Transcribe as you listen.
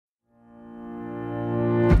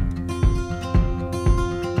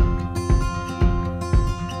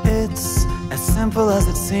simple as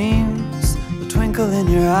it seems, the twinkle in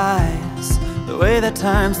your eyes, the way that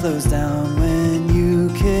time slows down when you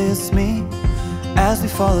kiss me. As we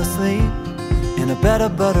fall asleep in a bed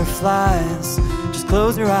of butterflies, just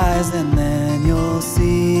close your eyes and then you'll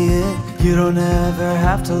see it. You don't ever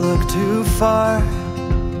have to look too far.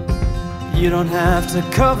 You don't have to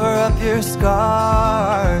cover up your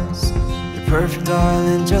scars. You're perfect,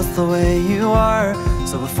 darling, just the way you are.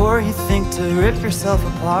 So before you think to rip yourself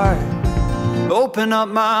apart, open up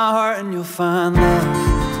my heart and you'll find love,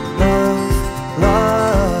 love,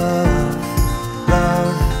 love,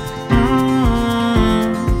 love.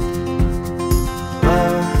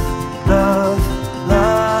 Love, love,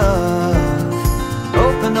 love.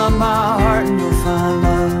 Open up my heart and you'll find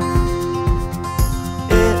love.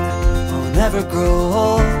 It will never grow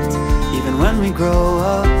old, even when we grow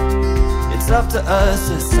up. It's up to us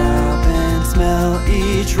to stop and smell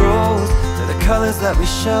each rose. They're the colors that we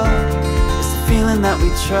show, it's the feeling that we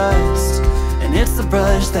trust, and it's the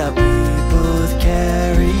brush that we both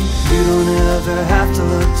carry. You don't ever have to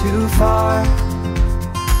look too far.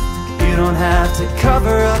 You don't have to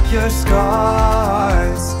cover up your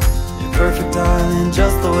scars. You're perfect, darling,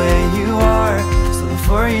 just the way you are. So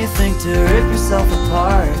before you think to rip yourself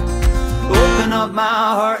apart, open up my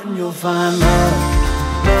heart and you'll find love,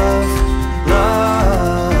 love,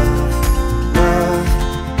 love, love.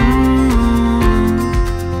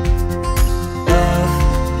 Love,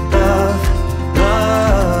 love,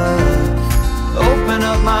 love. Open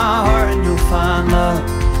up my heart and you'll find love.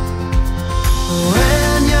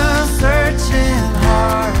 When you're searching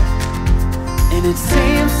hard and it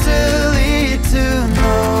seems to lead to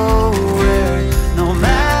nowhere, no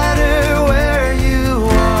matter where you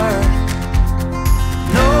are,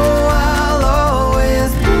 know I'll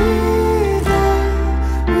always be there.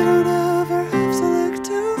 You don't ever have to look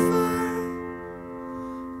too far.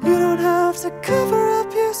 You don't have to cover up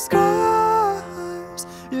your scars.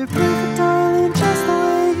 You're perfect, darling, just the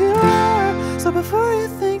way you are. So before you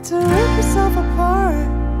think to rip yourself apart,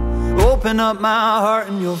 open up my heart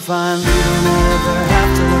and you'll find you don't ever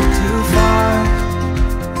have to look too far.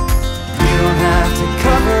 You don't have to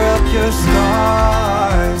cover up your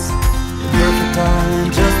scars. You're perfect,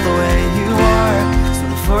 darling, just the way you are. So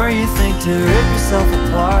before you think to rip yourself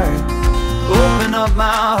apart, open up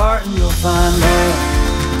my heart and you'll find love.